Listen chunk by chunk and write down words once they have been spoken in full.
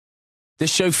This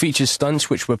show features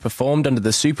stunts which were performed under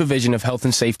the supervision of health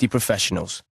and safety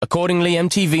professionals. Accordingly,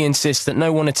 MTV insists that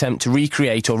no one attempt to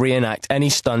recreate or reenact any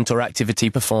stunt or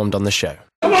activity performed on the show.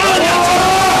 Come on!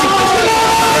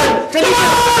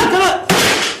 Come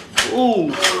on!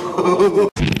 Ooh.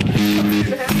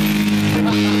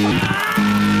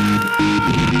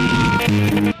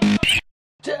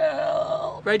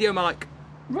 Radio mic.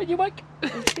 Radio mic.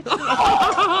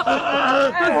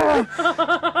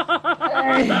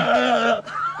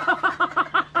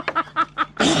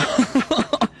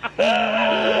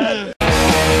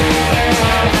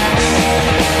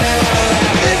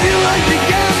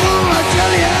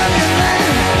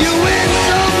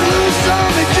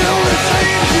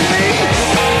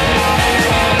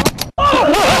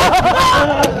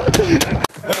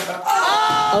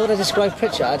 How would I describe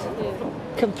Pritchard?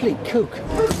 Complete kook.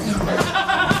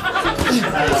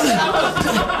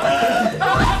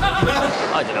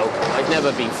 I don't know. I've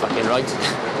never been fucking right.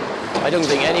 I don't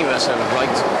think any of us are right.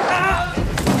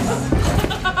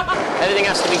 Everything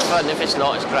has to be fun. If it's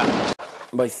not, it's crap.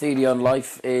 My theory on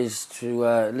life is to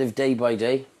live day by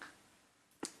day,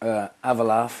 have a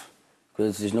laugh,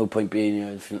 because there's no point being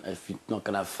here if you're not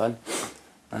going to have fun,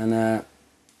 and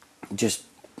just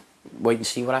wait and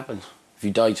see what happens. If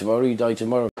you die tomorrow, you die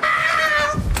tomorrow.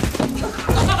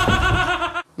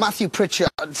 Matthew Pritchard.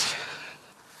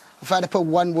 If I had to put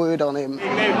one word on him,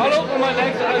 I'll open my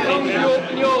legs as long as you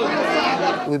open yours.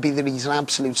 it would be that he's an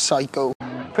absolute psycho.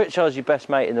 Pritchard's your best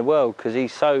mate in the world because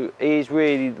he's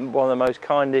really one of the most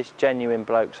kindest, genuine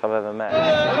blokes I've ever met.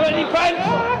 Ready, pants?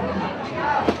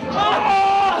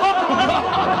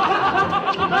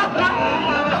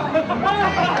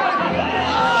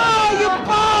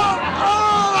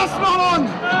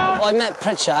 Well, I met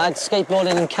Pritchard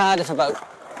skateboarding in Cardiff about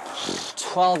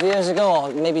 12 years ago,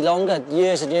 or maybe longer,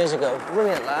 years and years ago.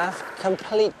 Brilliant laugh,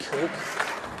 complete kook,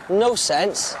 no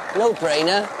sense, no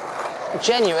brainer,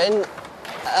 genuine,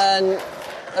 and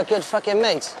a good fucking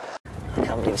mate. I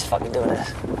can't believe he's fucking doing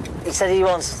this. He said he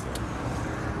wants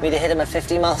me to hit him at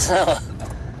 50 miles an hour.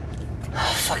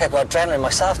 Oh, fuck, I've got adrenaline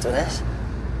myself doing this.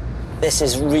 This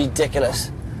is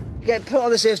ridiculous. You get put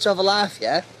on this earth to have a laugh,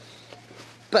 yeah?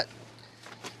 But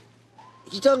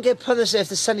you don't get put on this earth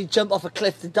to suddenly jump off a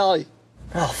cliff to die.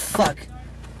 Oh, fuck.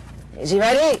 Is he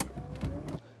ready?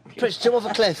 Pritch, jump off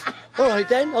a cliff. All right,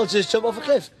 then, I'll just jump off a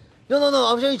cliff. No,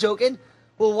 I was only joking.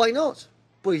 Well, why not?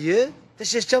 Well, yeah,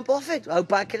 let's just jump off it. How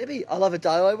bad can it be? I'll either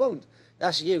die or I won't.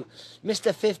 That's you.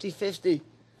 Mr. 50-50.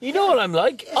 You know what I'm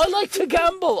like? I like to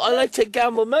gamble. I like to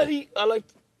gamble money. I like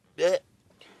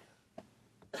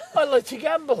to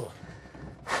gamble.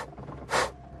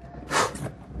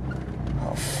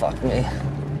 Oh, fuck me.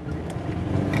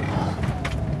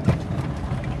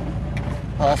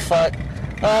 Oh, fuck.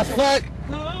 Oh, fuck.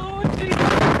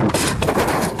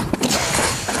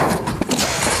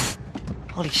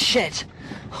 Holy shit.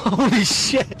 Holy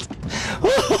shit.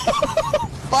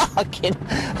 Fucking.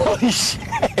 Holy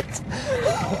shit.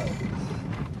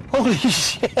 Holy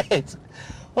shit.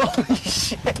 Holy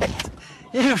shit.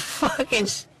 You fucking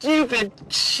stupid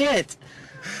shit.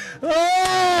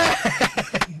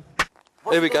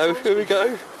 Here we go, here we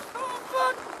go.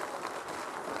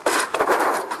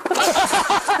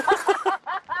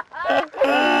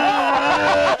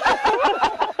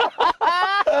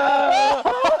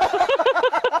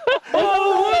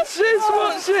 Oh, what's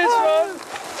this, man?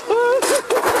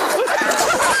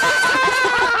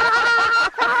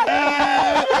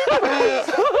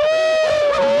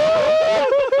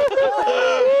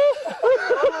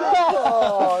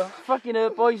 Oh, fucking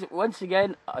hurt, boys. Once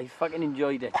again, I fucking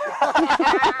enjoyed it.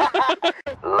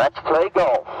 Let's play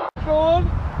golf. Go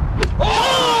on.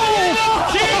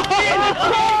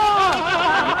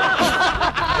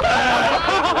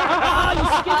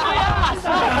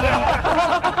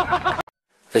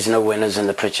 There's no winners in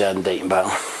the Pritchard and dating battle.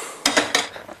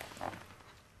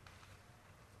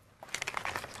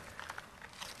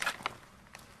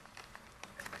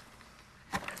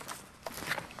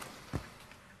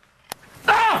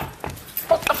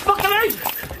 What the fucking hell?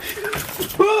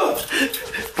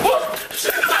 What?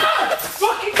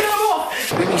 Fucking get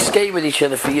off! We've been skating with each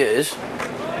other for years.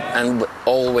 And we're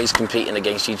always competing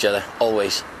against each other.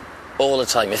 Always. All the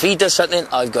time. If he does something,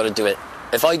 I've got to do it.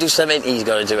 If I do something, he's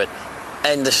got to do it.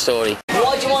 End of story.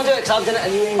 Why do you want to do it? Because I've done it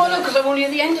and you ain't Oh, done no, it. because I'm only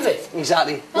at the end of it.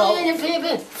 Exactly. No, I didn't pay a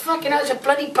bit. Fucking hell, it's a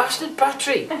bloody bastard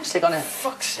battery. Stick on it.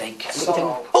 Fuck's sake.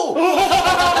 Oh!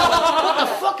 What the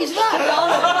fuck is that?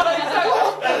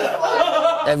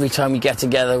 Every time we get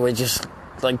together, we're just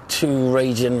like two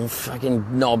raging fucking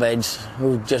knobheads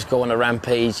who just go on a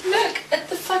rampage. Look at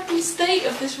the fucking state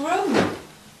of this room.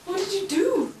 What did you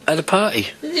do? At a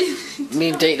party. me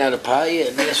and Dayton had a party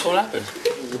and that's what happened.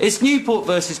 It's Newport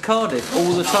versus Cardiff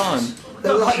all the time.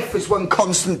 Their life is one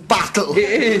constant battle. It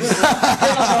is.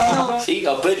 See, you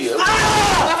got video.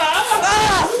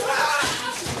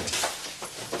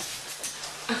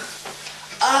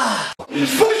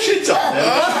 Push it on them.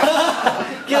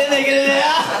 Get in there, get in there.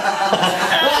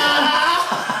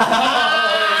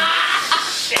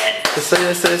 Shit.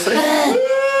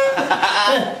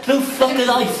 No fucking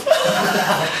ice.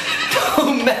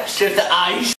 Don't mess with the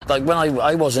ice. Like when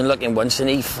I wasn't looking once and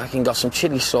he fucking got some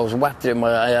chili sauce whacked in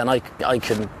my eye and I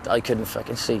couldn't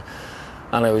fucking see.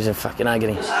 And I was in fucking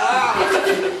agony. It's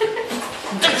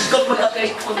got my eye.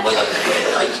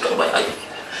 It's got my eye.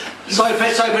 Sorry,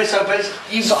 Pritch. I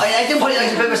didn't put it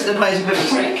as a purpose.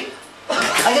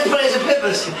 I didn't put it as a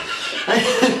purpose.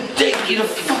 Dick, you're a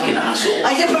fucking asshole.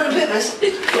 I didn't put it on purpose.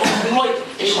 It's gone right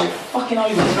in my fucking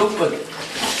eye was open.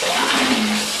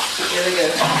 Here we go.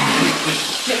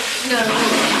 No.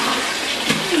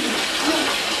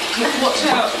 Watch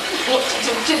out.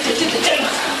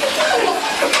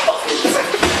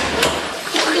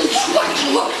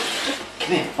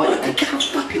 Come here. I can't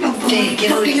fucking open my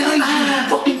fucking eye.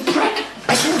 Fucking prick. I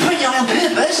didn't put it on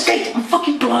purpose. I'm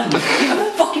fucking blind. You're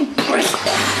a fucking prick.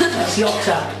 That's the hot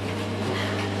tap.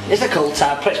 There's a cold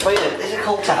tap, Pritch. There's a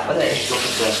cold tap, isn't it?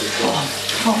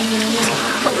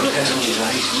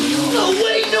 No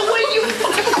way, you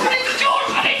fucking prick.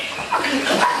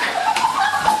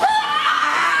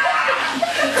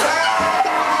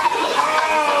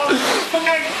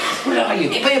 Where are you?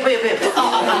 Here.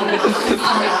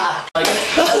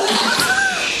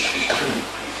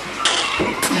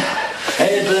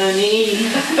 Ebony.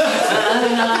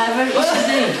 What's his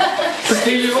name?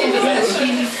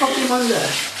 Stevie fucking Wonder.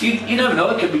 You never know,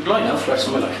 I could be blind now for the rest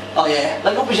of my life. Oh yeah,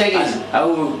 like what was I getting?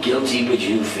 How guilty would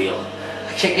you feel?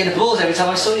 I kick in the balls every time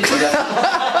I saw you do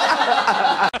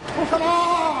that. Come on!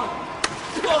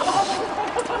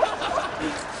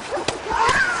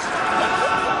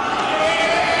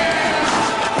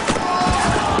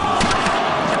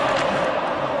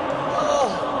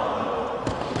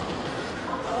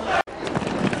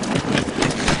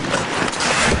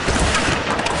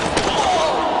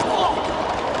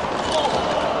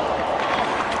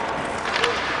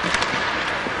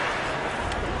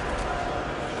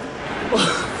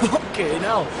 Fucking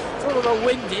hell. Thought I got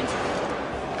winded.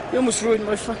 You almost ruined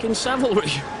my fucking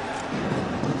Savalry.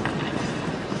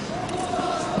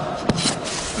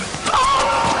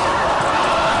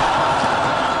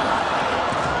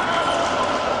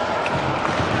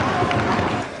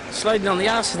 Sliding on the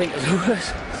arse, I think, is the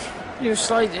worst. You're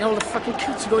sliding, all the fucking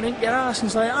kids are going into your arse and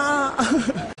it's like,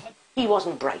 ah. He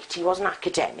wasn't bright, he wasn't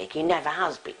academic, he never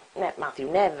has been. Matthew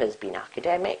never has been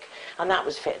academic, and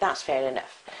that's fair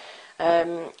enough.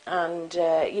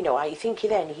 You know, I think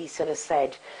he sort of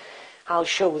said, I'll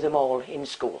show them all in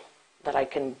school that I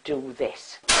can do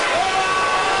this.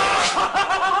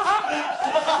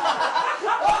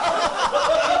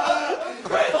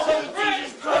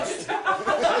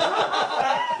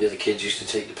 The other kids used to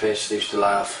take the piss, they used to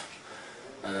laugh.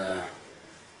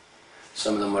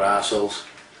 Some of them were assholes.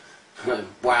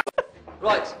 Wow.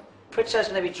 Right, Pritchard's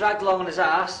going to be dragged along on his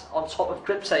ass on top of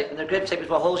grip tape, and the grip tape is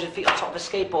what holds your feet on top of a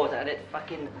skateboard, and it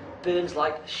fucking burns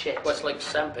like shit. Well, it's like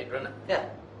sandpaper, isn't it? Yeah.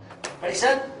 Ready,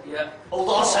 son? Yeah. Hold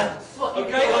on, son.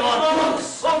 Okay, come on.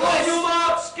 On your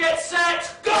marks, get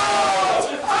set, go!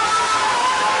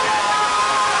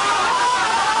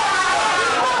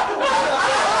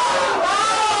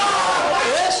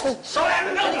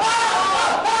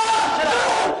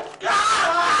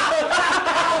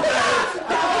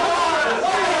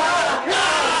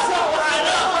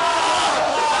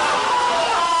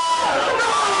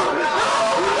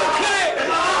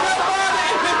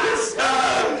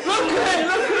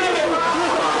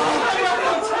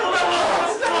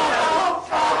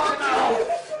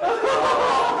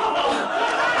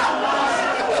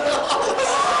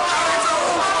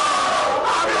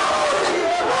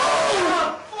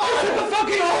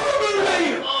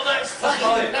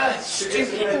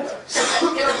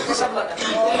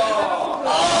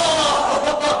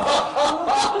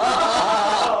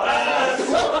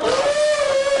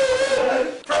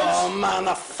 Oh man,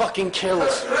 that fucking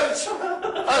kills.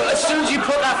 Oh, as soon as you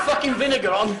put that fucking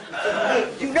vinegar on.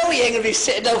 You know he ain't going to be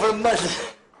sitting over a mud.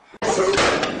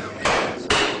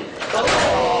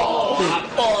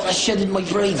 Oh, that shit in my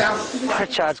brain.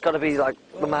 Pritchard's got to be like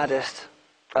the maddest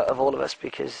out of all of us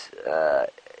because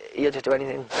he'll just do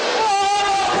anything.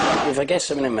 If I get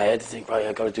something in my head to think, right,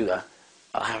 I've got to do that,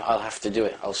 I'll have to do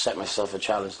it. I'll set myself a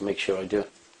challenge to make sure I do it.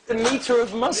 The metre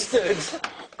of mustard.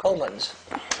 Coleman's.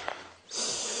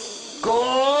 Go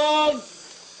on!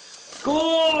 Go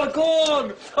on, go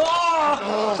on!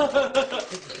 Oh!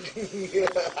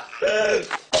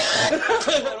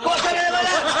 What's that?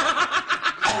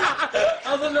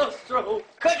 Other nostril!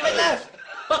 Quick, right left!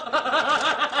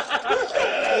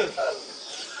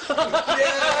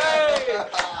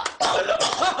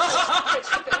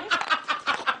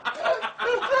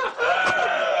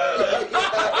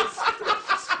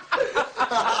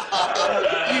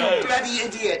 You bloody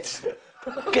idiot!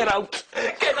 Get out!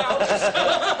 Get out!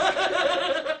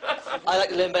 I like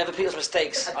to learn by other people's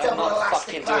mistakes. I'm not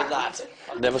fucking doing that.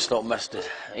 Never stop mustard.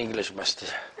 English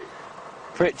mustard.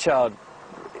 Pritchard,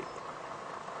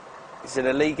 he's in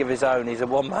a league of his own. He's a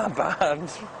one-man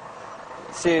band.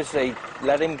 Seriously,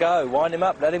 let him go. Wind him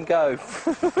up, let him go.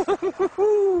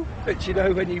 But you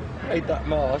know, when you made that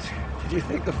march, did you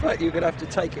think the fact you were going to have to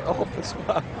take it off as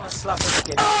well? I'll slap him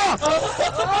again.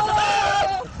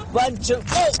 1, 2, go!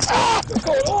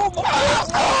 Oh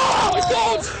my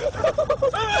God!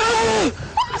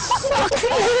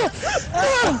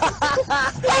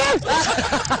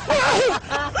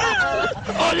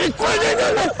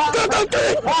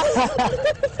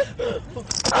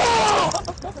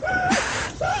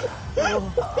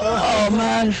 Oh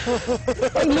man,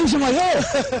 I'm losing my hair.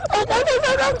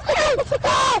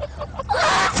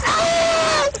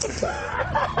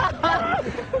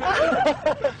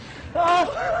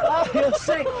 Oh, you're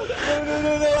sick. No,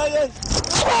 like this.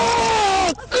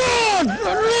 Oh, God,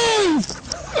 please.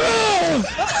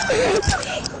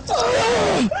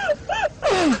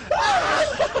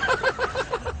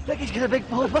 Look, he's got a big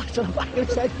ball butt on the back of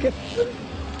his head.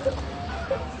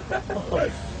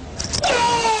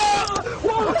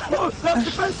 Whoa, that's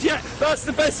the best yet! That's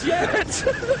the best yet!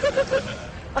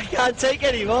 I can't take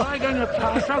any more. I'm going to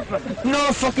pass out. Not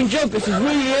a fucking joke, this is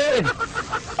really hurting.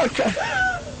 Okay.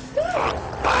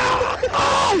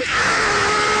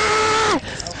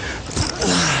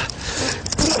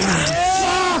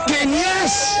 Fucking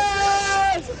yes!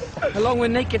 Along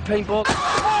with naked paintball.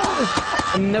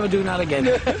 I'm never doing that again.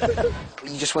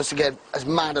 He just wants to get as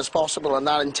mad as possible, and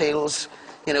that entails,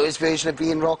 you know, his version of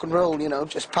being rock and roll, you know,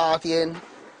 just partying.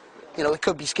 You know, it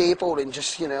could be skateboarding,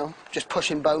 just, you know, just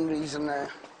pushing boundaries and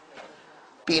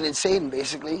being insane,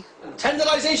 basically.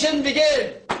 Tenderization,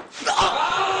 begin!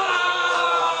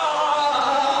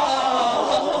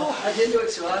 I didn't do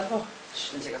it too hard.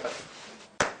 Shouldn't take it back.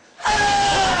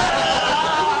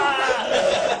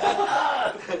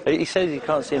 He says he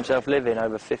can't see himself living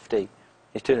over 50.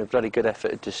 He's doing a bloody good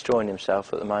effort at destroying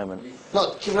himself at the moment.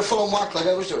 No, give it a full-on whack like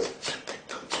I was doing.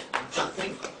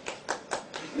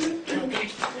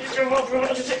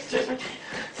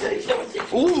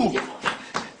 Ooh!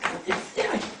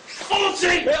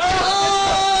 40!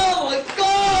 Oh my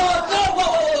God! No!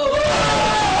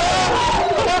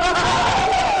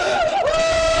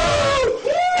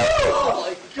 Oh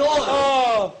my God!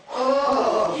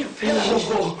 Oh! You finish.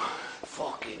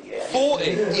 Fucking yeah. 40!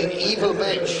 You evil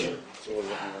bitch.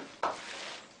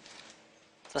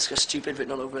 That's got stupid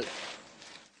written all over it.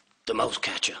 The mouse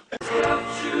catcher.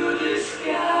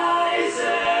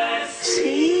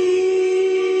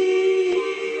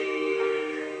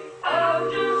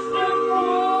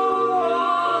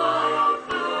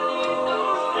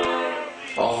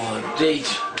 Oh, Dave.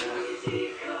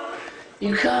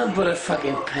 You can't put a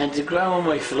fucking pentagram on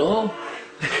my floor.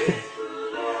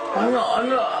 I'm not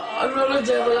a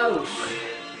devil house.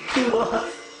 You are.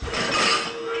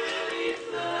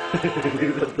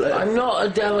 I'm not a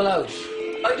devil house.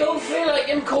 I don't feel like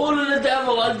I'm calling a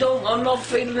devil. I'm not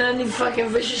feeling any fucking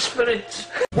vicious spirits.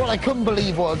 What I couldn't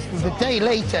believe was the day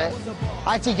later,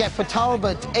 I had to get for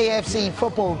Talbot AFC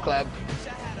Football Club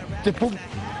to put...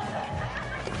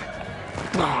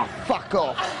 Ah, fuck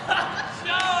off.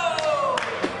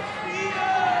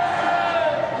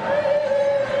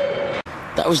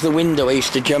 That was the window I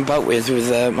used to jump out with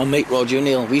my mate Roger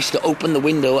O'Neill. We used to open the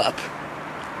window up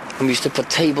and we used to put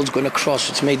tables going across,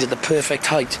 which made it the perfect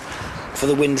height for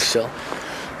the windsill.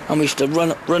 And we used to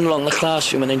run along the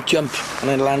classroom and then jump and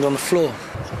then land on the floor.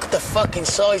 Look at the fucking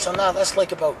size on that. It's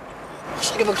like about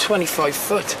 25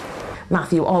 foot.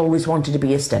 Matthew always wanted to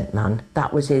be a stuntman.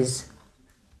 That was his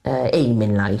aim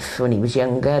in life when he was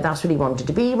younger. That's what he wanted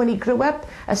to be when he grew up,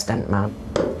 a stuntman.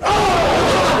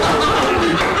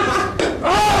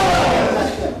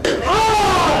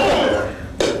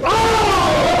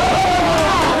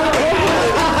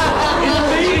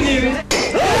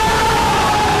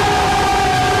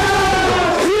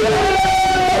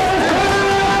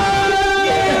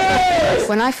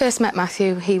 When I first met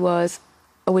Matthew, he was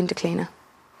a window cleaner.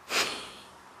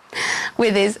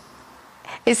 With his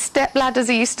step ladders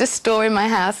he used to store in my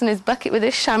house and his bucket with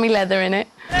his chamois leather in it.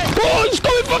 Oh, he's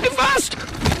going fucking fast!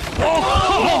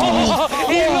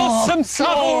 He lost some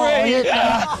cavalry!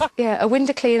 Yeah, a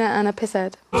window cleaner and a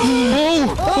pisshead.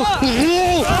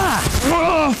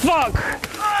 Oh, fuck!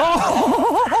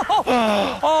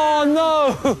 Oh,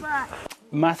 no!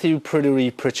 Matthew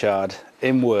Pritchard,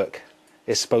 in work,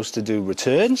 is supposed to do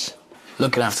returns.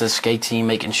 Looking after the skate team,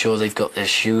 making sure they've got their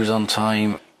shoes on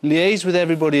time. Liaise with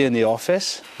everybody in the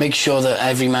office. Make sure that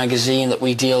every magazine that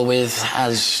we deal with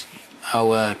has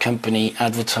our company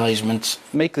advertisements.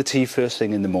 Make the tea first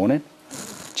thing in the morning.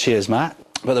 Cheers, Matt.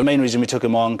 But the main reason we took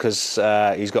him on, because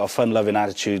he's got a fun-loving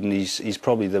attitude and he's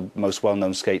probably the most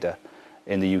well-known skater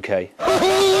in the UK.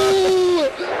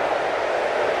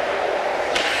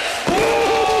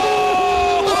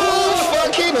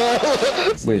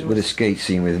 With a skate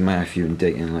scene with Matthew and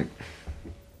Dayton, like,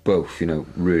 both, you know,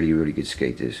 really good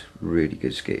skaters, really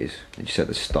good skaters. They just had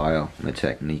the style and the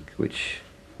technique, which,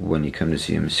 when you come to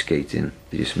see them skating,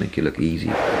 they just make it look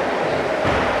easy.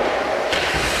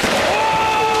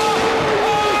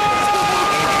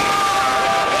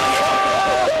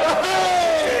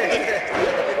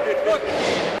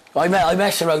 I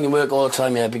mess around in work all the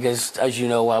time, yeah, because, as you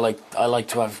know, I like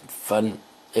to have fun.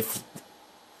 If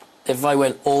I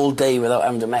went all day without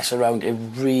having to mess around, it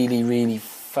really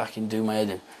fucking do my head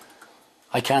in.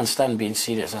 I can't stand being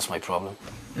serious, that's my problem.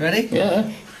 You ready? Yeah.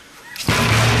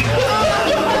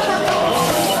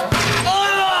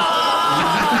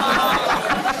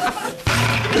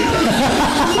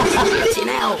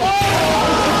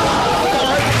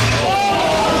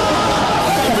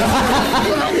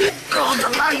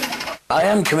 I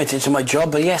am committed to my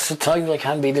job, but yes, at times I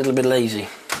can be a little bit lazy.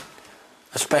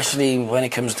 Especially when it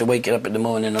comes to waking up in the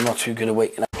morning. I'm not too good at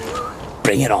waking up.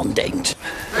 Bring it on, Date.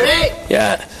 Ready?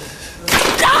 Yeah.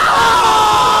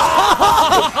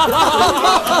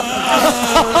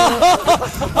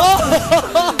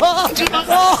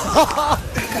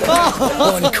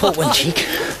 One caught one cheek.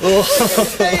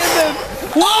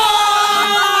 Whoa!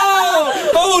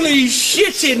 Holy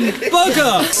shitting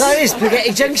bugger! That is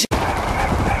Spaghetti Junction.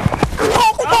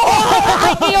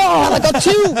 I got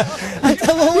two!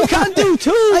 You can't do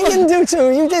two! I didn't do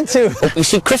two, you did two. You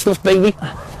see Christmas, baby.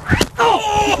 Oh!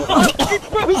 You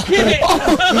broke it!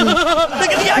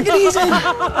 Look at the agony he's in!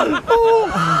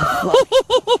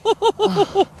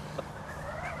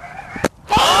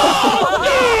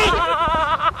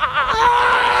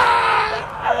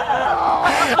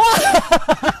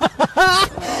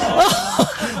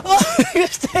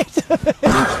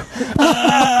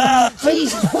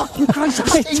 Jesus fucking Christ, I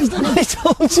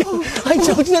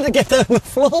told you not to get down on the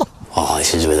floor. Oh,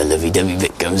 this is where the lovey-dovey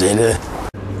bit comes in, huh?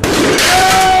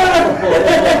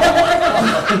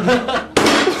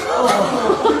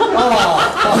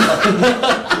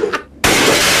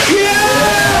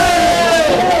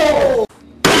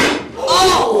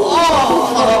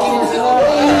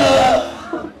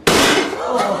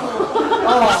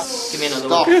 Give me another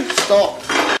one. Stop.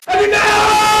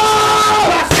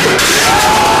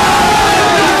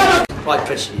 Right,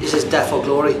 Pritch, this is death or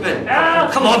glory.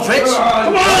 Come on, Pritch.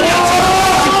 Come on!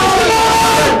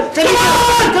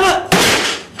 Come on!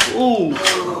 Ooh.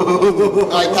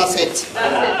 Right, that's it. No,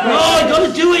 I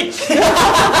gotta do it.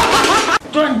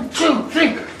 1, 2,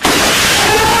 3.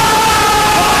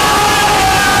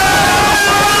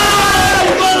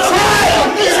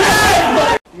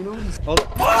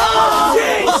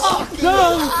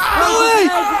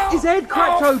 His head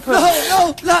cracked open!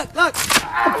 No, look!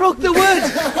 I broke the wood!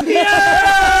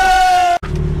 Yeah!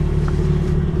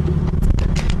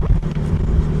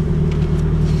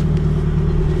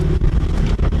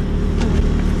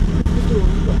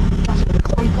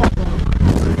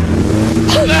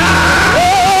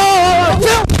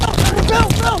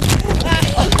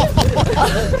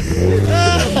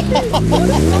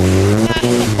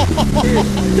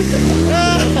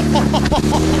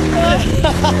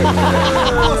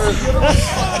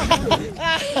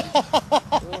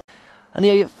 And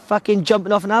here you're fucking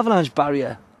jumping off an avalanche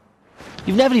barrier.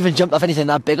 You've never even jumped off anything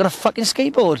that big on a fucking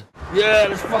skateboard. Yeah,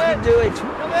 let's fucking do it.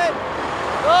 Come in!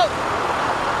 Go!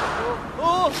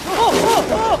 Oh!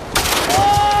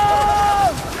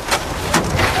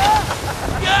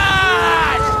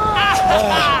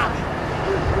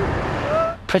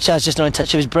 Pritchard's just not in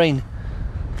touch with his brain.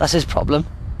 That's his problem.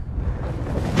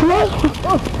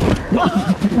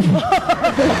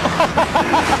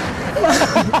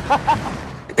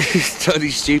 It's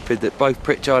totally stupid that both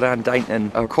Pritchard and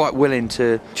Dayton are quite willing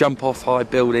to jump off high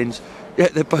buildings,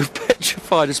 yet they're both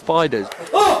petrified of spiders.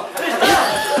 Oh!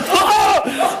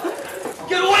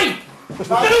 Get away! Get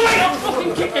away! I'll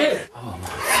fucking kick it!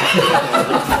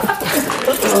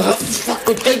 Fuck,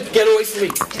 get away from me.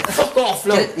 Fuck off,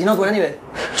 look. You're not going anywhere.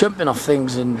 Jumping off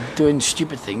things and doing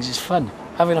stupid things is fun.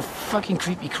 Having a fucking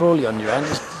creepy crawly on your hand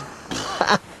is...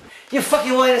 You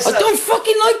fucking wind us up. I don't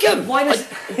fucking like him!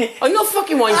 I'm not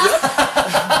fucking winding you up.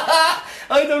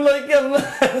 I don't like him.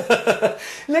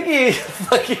 Look at you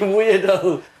fucking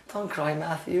weirdo. Don't cry,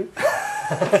 Matthew.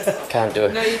 Can't do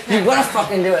it. No, you can't. You gotta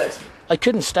fucking do it. I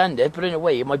couldn't stand it, but in a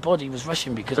way, my body was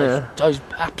rushing because I was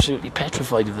absolutely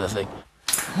petrified of the thing.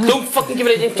 Don't fucking give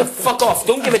it to him. Fuck off.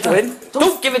 Don't give it to him.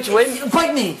 Don't give it to him.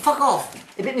 Bite me. Fuck off.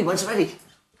 It bit me once already.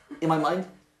 In my mind.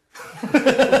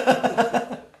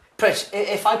 Pritch,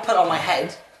 if I put it on my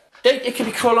head... It could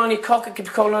be crawling on your cock, it could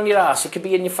be crawling on your ass, it could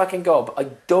be in your fucking gob. I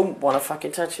don't want to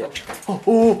fucking touch it.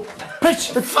 Oh,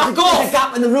 Pritch, fuck off! There's a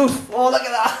gap in the roof. Oh, look at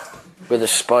that. With a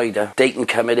spider, Dayton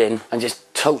coming in and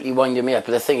just totally winding me up.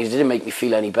 But the thing is, it didn't make me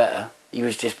feel any better. He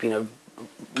was just being a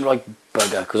right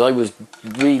bugger, because I was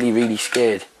really, really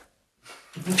scared.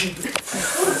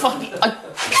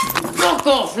 Fuck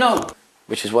off, no!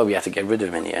 Which is why we had to get rid of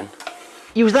him in the end.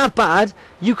 He was that bad,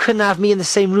 you couldn't have me in the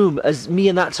same room as me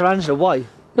and that tarantula. Why?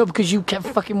 No, because you kept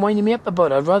fucking winding me up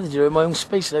about it. I'd rather do it in my own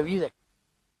space without you there.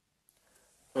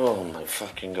 Oh my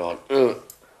fucking God.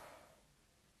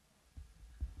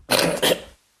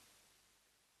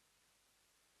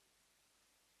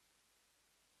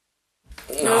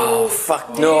 No,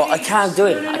 fuck. No, I can't do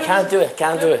it. I can't do it.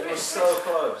 Can't do it. It's so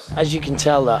close. As you can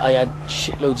tell, that I had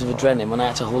shitloads of adrenaline when I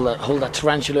had to hold that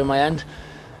tarantula in my hand,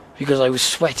 because I was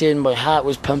sweating, my heart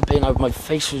was pumping, my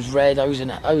face was red. I was in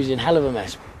hell of a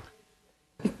mess.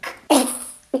 Fuck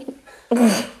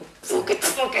it.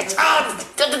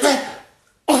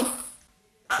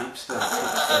 Keep still.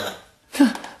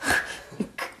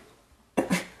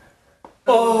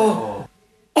 Oh.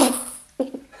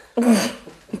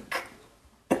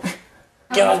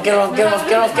 Get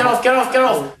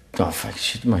off. Oh, fuck,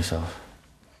 shit myself.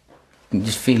 You can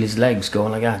just feel his legs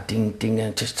going like that, ding, ding,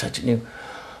 and just touching you.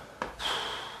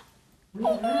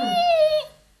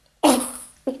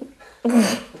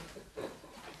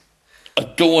 I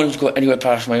don't want him to go anywhere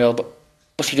past my elbow.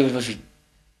 What's he doing?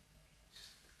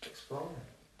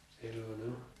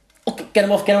 Okay, get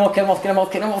him off.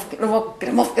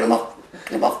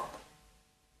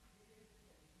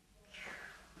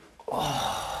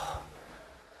 Oh.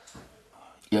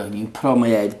 Yeah, you put on my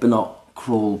head, but not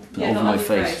crawl over my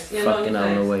face. Fucking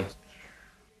hell, no way.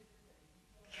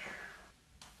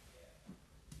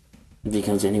 If he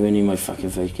comes anywhere near my fucking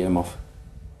face, get him off.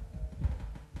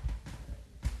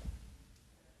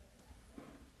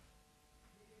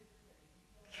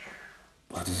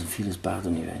 That doesn't feel as bad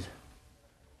on your head.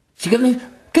 You get him off!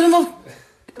 Get him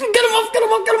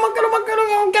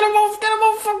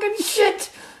off, fucking shit!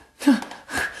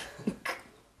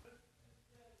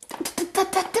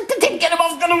 Get him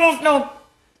off, no!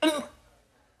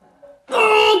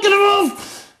 Oh, get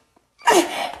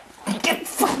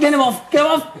him off!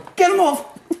 Get him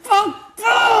off! Fuck!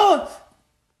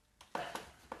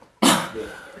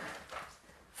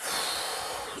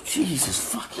 Jesus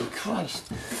fucking Christ.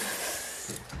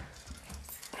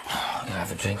 I'm gonna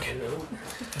have a drink.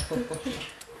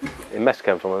 It must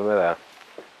come from him there,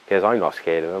 because I'm not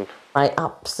scared of him. I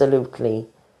absolutely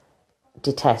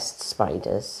detest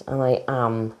spiders, and I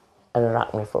am an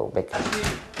arachnophobic.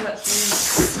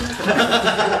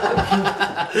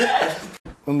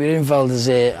 When we were in Val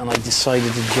d'Isere and I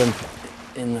decided to jump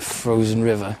in the frozen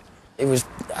river, it was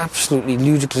absolutely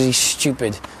ludicrously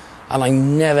stupid, and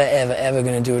I'm never, ever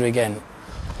going to do it again.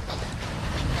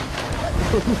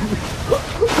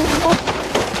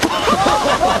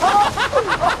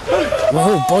 My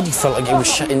whole body felt like it was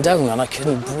shutting down, and I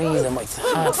couldn't breathe, and my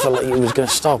heart felt like it was going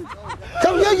to stop.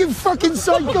 Come here, you fucking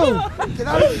psycho! I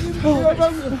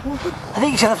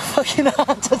think he's had a fucking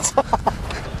heart attack.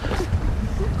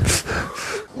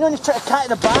 You know when you try to cat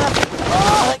in a bag?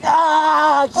 Oh, like,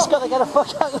 I just gotta get the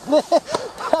fuck out of there.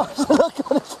 That was the look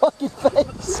on his fucking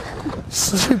face.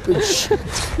 Stupid shit.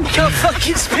 You can't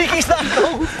fucking speak, he's that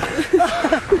cold.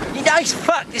 He's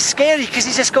fucked, it's scary because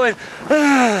he's just going,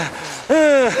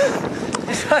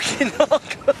 It's fucking not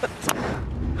good.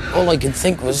 All I could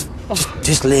think was,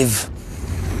 just live.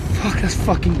 Fuck, that's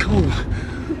fucking cold.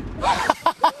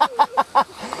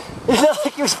 It looked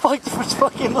like he was fighting for his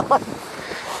fucking life.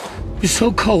 It was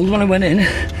so cold when I went in,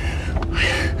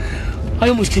 I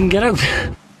almost couldn't get out.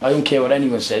 I don't care what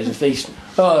anyone says. If they, it's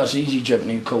easy jumping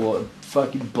in cold water.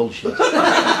 Fucking bullshit. Fuck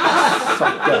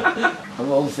that. Of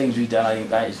all the things we've done, I think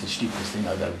that is the stupidest thing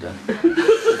I've ever done.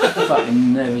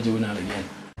 Fucking never doing that again.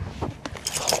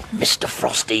 Mr.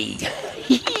 Frosty.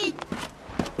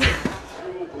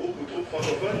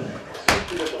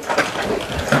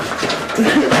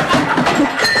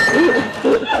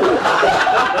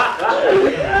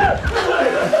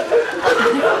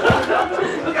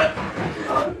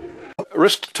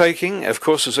 Risk-taking, of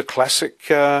course, is a classic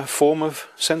form of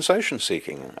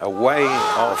sensation-seeking, a way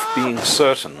of being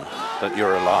certain that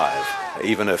you're alive,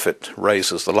 even if it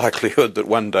raises the likelihood that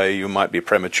one day you might be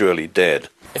prematurely dead.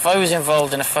 If I was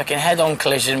involved in a fucking head-on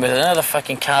collision with another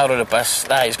fucking car or a bus,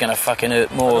 that is going to fucking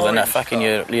hurt more than a fucking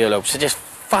earlobe. So just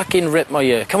fucking rip my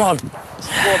ear. Come on. Go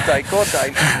on, Dave. Go on,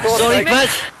 Dave. Sorry, bud.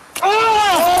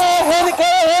 Oh, here we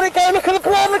go, look at the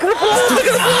blood, look at the blood, look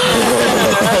at the blood!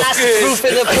 That's proof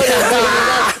in the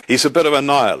pudding. He's a bit of a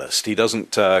nihilist. He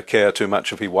doesn't care too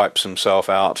much if he wipes himself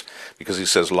out, because he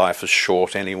says life is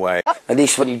short anyway. At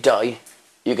least when you die,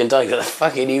 you can die with a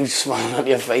fucking huge smile on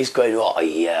your face going, oh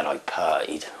yeah, I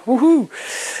partied. Woohoo!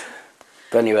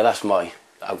 But anyway, that's my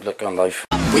outlook on life.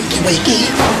 Wakey, wakey!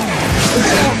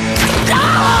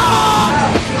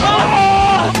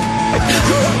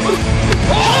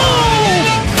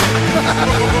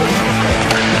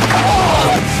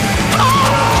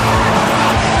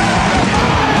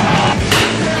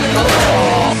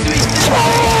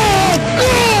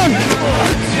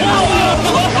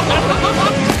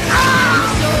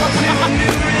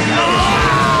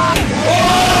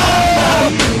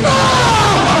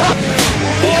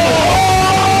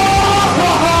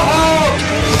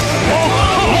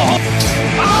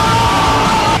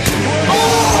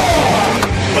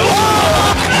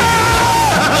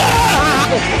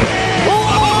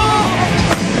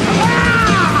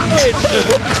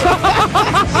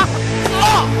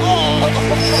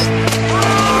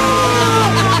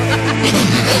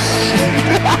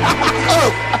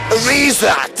 Oh, who's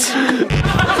that?